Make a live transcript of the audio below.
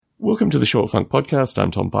Welcome to the Short Funk Podcast.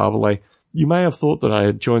 I'm Tom Barbalet. You may have thought that I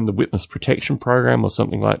had joined the Witness Protection Program or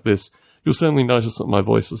something like this. You'll certainly notice that my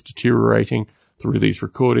voice is deteriorating through these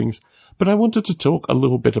recordings, but I wanted to talk a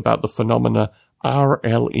little bit about the phenomena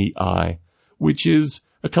RLEI, which is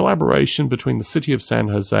a collaboration between the City of San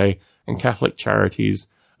Jose and Catholic Charities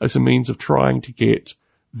as a means of trying to get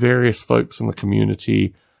various folks in the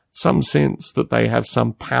community some sense that they have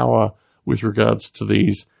some power with regards to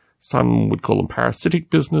these, some would call them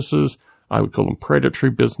parasitic businesses, I would call them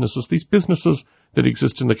predatory businesses, these businesses that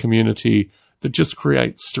exist in the community that just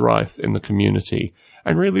create strife in the community.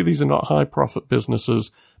 And really, these are not high-profit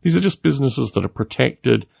businesses. These are just businesses that are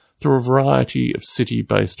protected through a variety of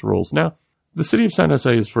city-based rules. Now, the City of San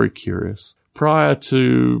Jose is very curious. Prior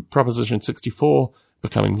to Proposition 64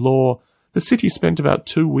 becoming law, the city spent about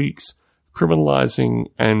 2 weeks criminalizing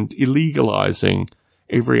and illegalizing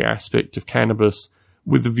every aspect of cannabis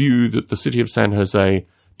with the view that the City of San Jose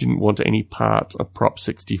didn't want any part of Prop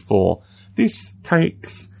 64. This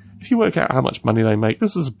takes, if you work out how much money they make,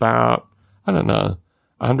 this is about, $150,000,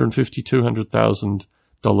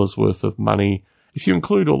 $200,000 worth of money. If you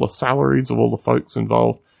include all the salaries of all the folks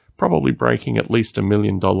involved, probably breaking at least $1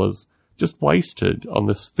 million just wasted on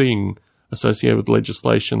this thing associated with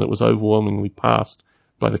legislation that was overwhelmingly passed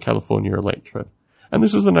by the California electorate. And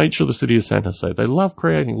this is the nature of the City of San Jose. They love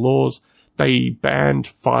creating laws. They banned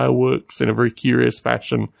fireworks in a very curious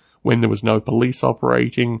fashion when there was no police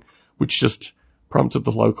operating, which just prompted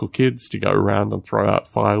the local kids to go around and throw out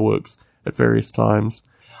fireworks at various times.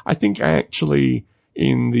 I think actually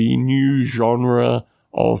in the new genre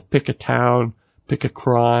of pick a town, pick a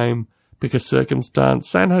crime, pick a circumstance,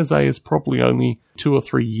 San Jose is probably only 2 or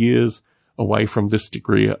 3 years away from this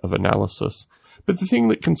degree of analysis. But the thing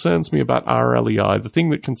that concerns me about RLEI, the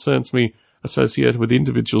thing that concerns me associated with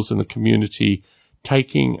individuals in the community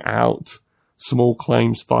taking out small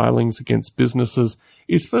claims filings against businesses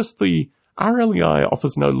is firstly, RLEI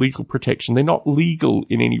offers no legal protection. They're not legal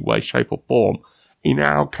in any way, shape or form. In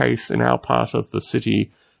our case, in our part of the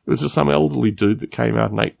city, it was just some elderly dude that came out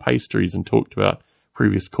and ate pastries and talked about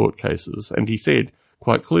previous court cases. And he said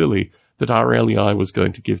quite clearly that RLEI was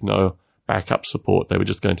going to give no backup support. They were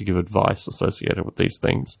just going to give advice associated with these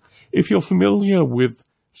things. If you're familiar with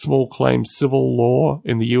small claims civil law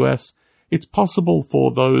in the US, it's possible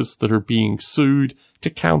for those that are being sued to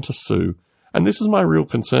countersue. And this is my real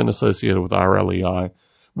concern associated with RLEI.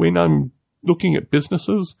 When I'm looking at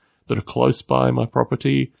businesses that are close by my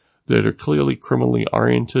property, that are clearly criminally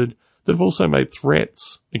oriented, that have also made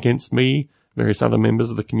threats against me, various other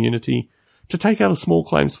members of the community, to take out a small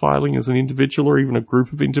claims filing as an individual or even a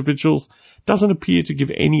group of individuals doesn't appear to give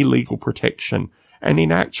any legal protection. And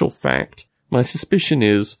in actual fact, my suspicion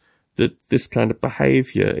is that this kind of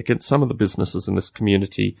behaviour against some of the businesses in this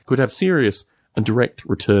community could have serious and direct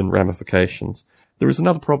return ramifications. There is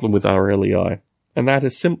another problem with RLEI, and that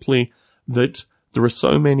is simply that there are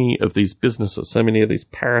so many of these businesses, so many of these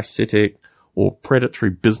parasitic or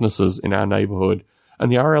predatory businesses in our neighbourhood,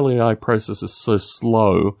 and the RLEI process is so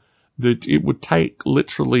slow that it would take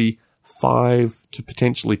literally 5 to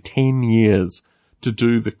potentially 10 years to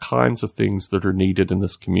do the kinds of things that are needed in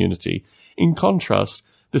this community. In contrast,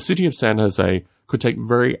 the City of San Jose could take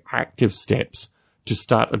very active steps to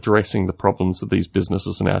start addressing the problems of these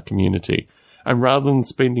businesses in our community. And rather than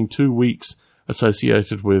spending 2 weeks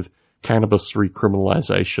associated with cannabis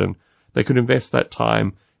recriminalization, they could invest that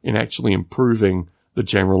time in actually improving the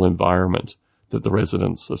general environment that the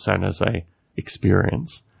residents of San Jose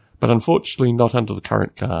experience. But unfortunately not under the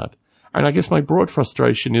current guard. And I guess my broad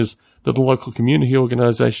frustration is that the local community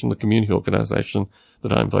organisation, the community organisation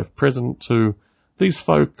that I'm vice president to, these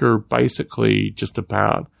folk are basically just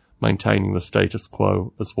about maintaining the status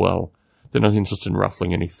quo as well. They're not interested in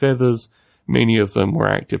ruffling any feathers. Many of them were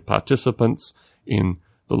active participants in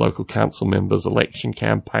the local council member's election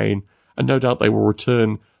campaign, and no doubt they will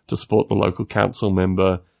return to support the local council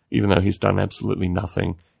member, even though he's done absolutely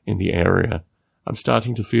nothing in the area. I'm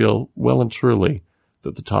starting to feel well and truly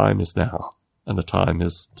that the time is now, and the time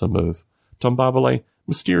is to move. Tom Barbalet,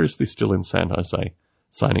 mysteriously still in San Jose,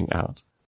 signing out.